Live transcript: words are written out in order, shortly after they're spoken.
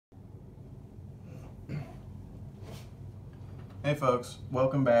Hey folks,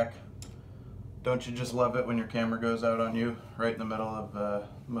 welcome back. Don't you just love it when your camera goes out on you right in the middle of the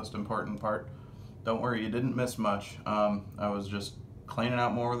most important part? Don't worry, you didn't miss much. I was just cleaning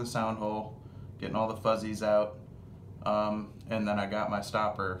out more of the sound hole, getting all the fuzzies out, and then I got my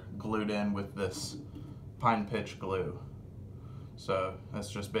stopper glued in with this pine pitch glue. So that's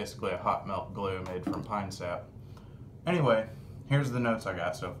just basically a hot melt glue made from pine sap. Anyway, here's the notes I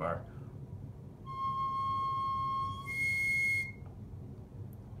got so far.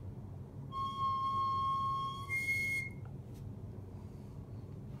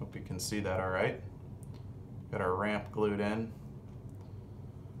 Hope you can see that all right. Got our ramp glued in.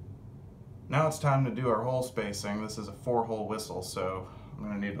 Now it's time to do our hole spacing. This is a 4-hole whistle, so I'm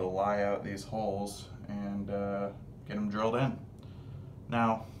going to need to lie out these holes and get them drilled in.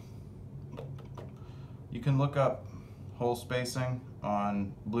 Now, you can look up hole spacing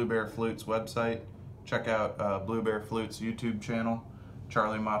on Blue Bear Flute's website. Check out Blue Bear Flute's YouTube channel.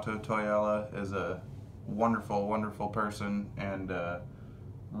 Charlie Mato Toyala is a wonderful, wonderful person and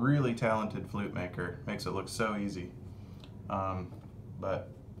really talented flute maker. Makes it look so easy. But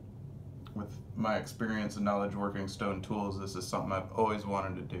with my experience and knowledge working stone tools, this is something I've always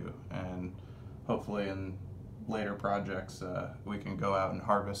wanted to do, and hopefully in later projects we can go out and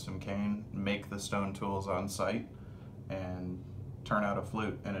harvest some cane, make the stone tools on site, and turn out a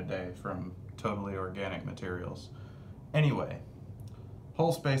flute in a day from totally organic materials. Anyway,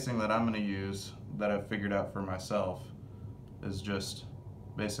 hole spacing that I'm going to use that I've figured out for myself is just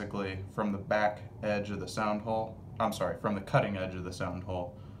basically from the back edge of the sound hole, from the cutting edge of the sound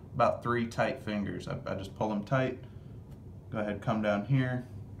hole, about 3 tight fingers. I just pull them tight, go ahead, come down here,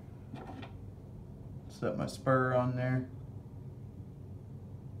 set my spur on there,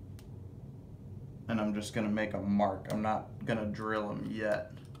 and I'm just going to make a mark. I'm not going to drill them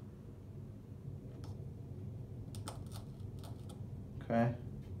yet. Okay,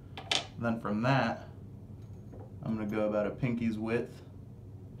 then from that, I'm going to go about a pinky's width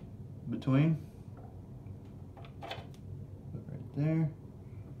between, right there.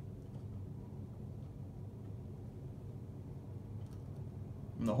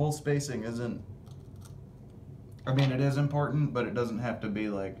 And the hole spacing isn't, I mean, it is important, but it doesn't have to be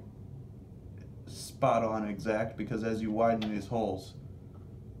like spot on exact, because as you widen these holes,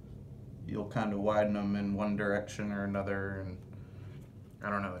 you'll kind of widen them in one direction or another, and I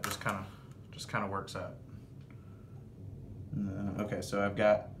don't know, it just kind of works out. Okay, so I've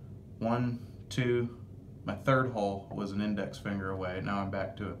got 1, 2, my third hole was an index finger away. Now I'm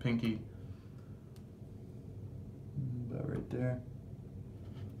back to a pinky, about right there.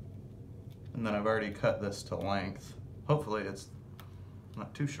 And then I've already cut this to length. Hopefully it's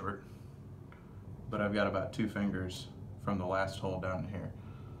not too short, but I've got about 2 fingers from the last hole down to here.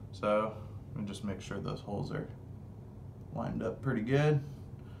 So let me just make sure those holes are lined up pretty good. And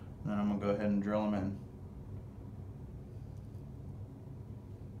then I'm gonna go ahead and drill them in.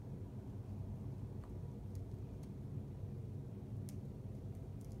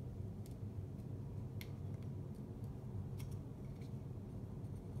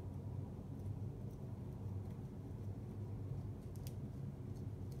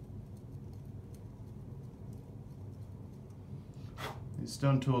 These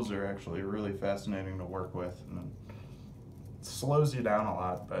stone tools are actually really fascinating to work with, and it slows you down a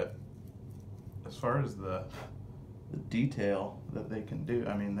lot, but as far as the detail that they can do,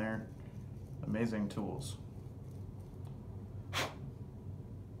 I mean, they're amazing tools.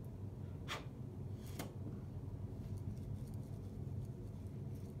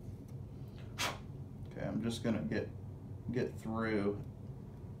 Okay, I'm just gonna get through.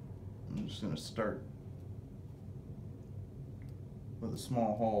 I'm just gonna start with a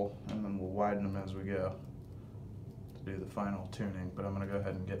small hole, and then we'll widen them as we go to do the final tuning. But I'm going to go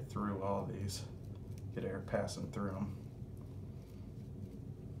ahead and get through all of these, get air passing through them.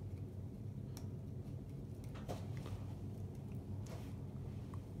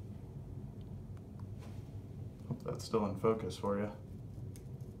 Hope that's still in focus for you.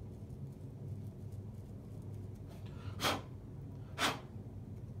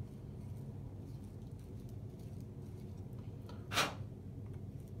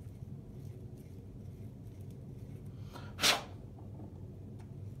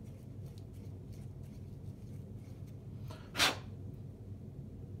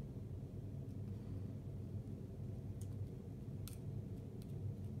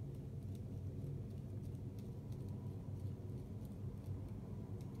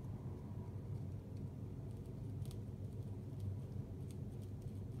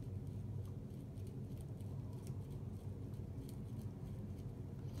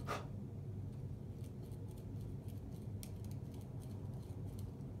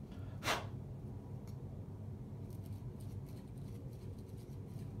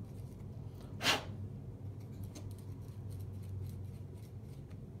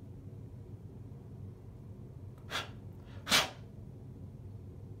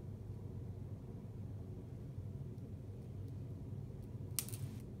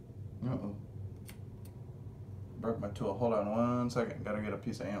 tool. Hold on 1 second. Gotta get a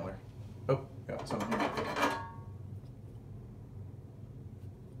piece of antler. Oh, got some here.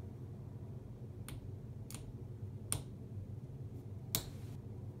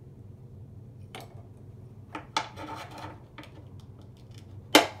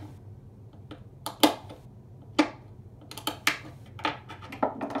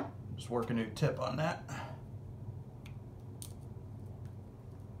 Just work a new tip on that.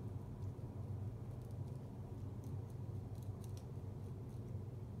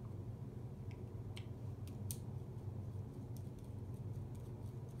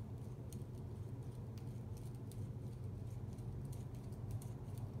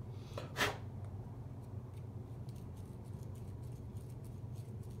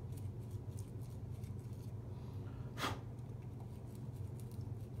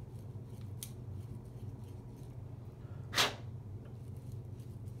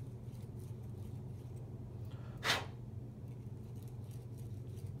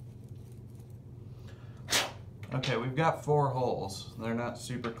 Okay, we've got 4 holes. They're not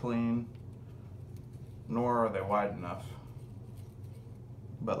super clean, nor are they wide enough.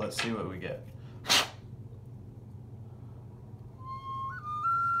 But let's see what we get.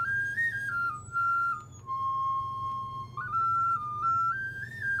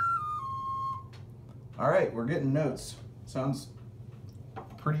 All right, we're getting notes. Sounds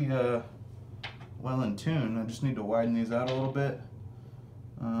pretty well in tune. I just need to widen these out a little bit.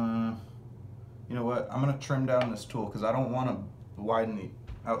 You know what? I'm gonna trim down this tool because I don't want to widen the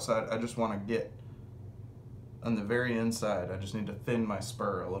outside. I just want to get on the very inside. I just need to thin my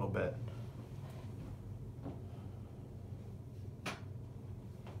spur a little bit.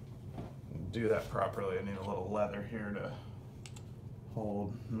 Do that properly. I need a little leather here to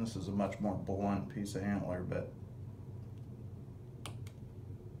hold. And this is a much more blunt piece of antler, but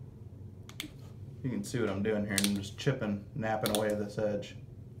you can see what I'm doing here. I'm just chipping, napping away this edge.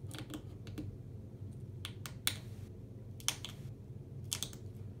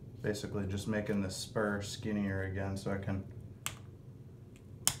 Basically just making this spur skinnier again so I can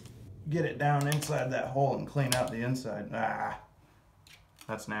get it down inside that hole and clean out the inside. Ah,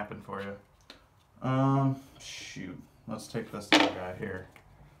 that's napping for you. Shoot. Let's take this little guy here.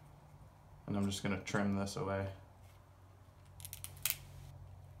 And I'm just gonna trim this away.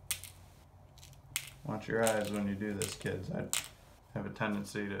 Watch your eyes when you do this, kids. I have a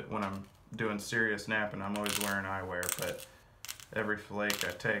tendency to, when I'm doing serious napping, I'm always wearing eyewear, but every flake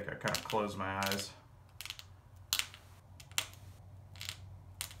I take, I kind of close my eyes.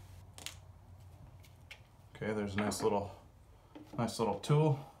 Okay, there's a nice little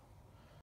tool.